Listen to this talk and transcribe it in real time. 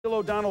Phil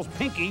O'Donnell's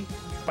pinky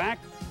back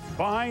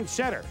behind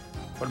center.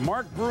 But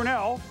Mark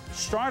Brunell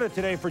started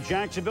today for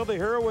Jacksonville, the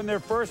hero in their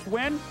first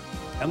win.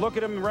 And look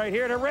at him right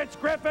here to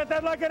Rich Griffith,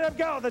 and look at him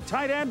go. The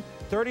tight end,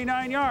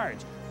 39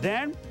 yards.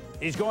 Then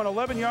he's going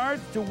 11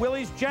 yards to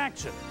Willie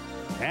Jackson.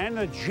 And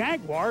the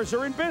Jaguars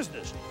are in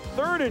business.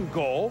 3rd and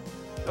goal.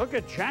 Look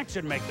at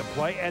Jackson make the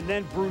play, and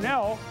then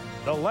Brunell,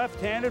 the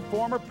left-handed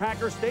former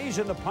Packer, stays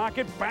in the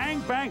pocket.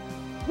 Bang, bang.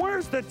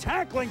 Where's the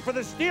tackling for the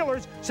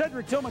Steelers?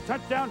 Cedric Tillman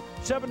touchdown,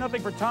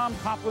 7-0 for Tom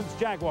Coughlin's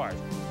Jaguars.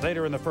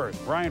 Later in the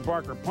first, Brian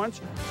Barker punts.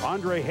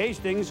 Andre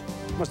Hastings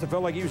must have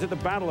felt like he was at the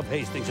Battle of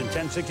Hastings in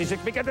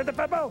 1066 because of the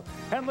bubble.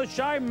 And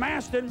Lashai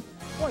Maston.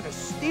 Boy, the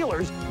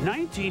Steelers,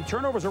 19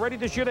 turnovers already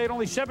this year. They had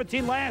only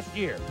 17 last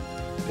year.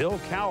 Bill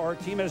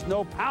Cowher, team has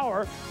no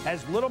power,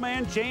 as little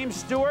man James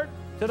Stewart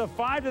to the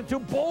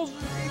 5-2 Bulls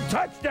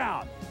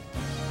touchdown.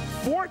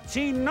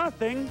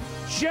 14-0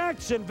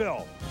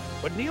 Jacksonville.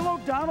 But Neil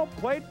O'Donnell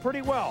played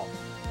pretty well.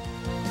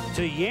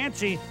 To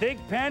Yancey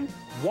Thigpen,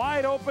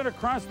 wide open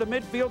across the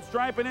midfield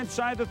stripe and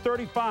inside the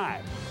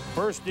 35.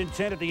 1st and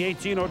 10 at the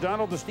 18,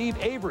 O'Donnell to Steve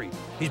Avery.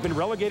 He's been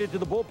relegated to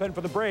the bullpen for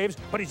the Braves,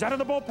 but he's out of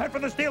the bullpen for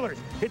the Steelers.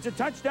 It's a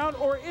touchdown,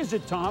 or is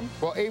it, Tom?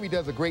 Well, Avery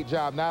does a great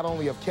job not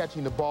only of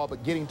catching the ball,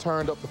 but getting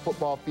turned up the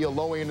football field,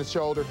 lowering the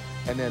shoulder,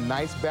 and then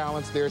nice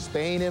balance there,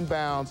 staying in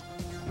bounds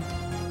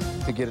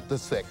to get it to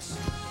 6.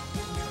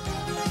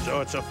 So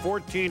it's a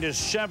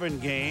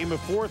 14-7 game. A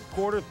 4th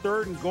quarter,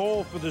 3rd and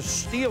goal for the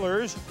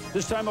Steelers.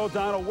 This time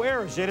O'Donnell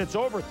wears it. It's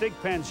over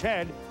Thigpen's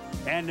head.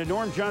 And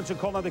Norm Johnson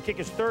called on the kick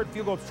his 3rd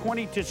field goal,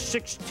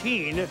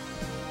 20-16.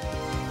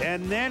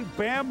 And then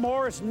Bam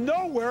Morris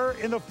nowhere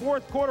in the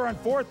 4th quarter on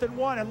 4th and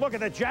 1. And look at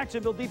the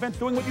Jacksonville defense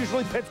doing what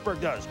usually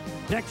Pittsburgh does.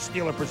 Next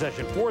Steeler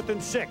possession, 4th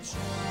and 6.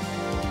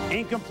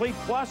 Incomplete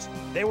plus,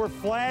 they were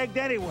flagged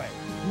anyway.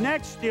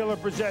 Next Steeler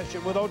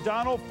possession with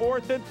O'Donnell,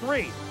 4th and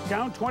 3,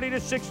 down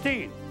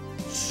 20-16.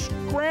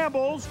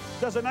 Scrambles,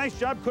 does a nice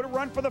job, could have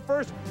run for the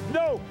first.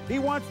 No, he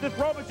wants to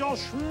throw, but Joel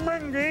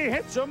Schmingy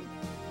hits him.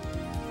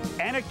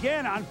 And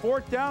again, on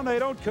 4th down, they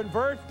don't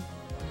convert.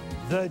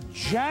 The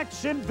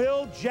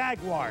Jacksonville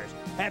Jaguars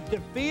have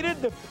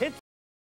defeated the Pittsburgh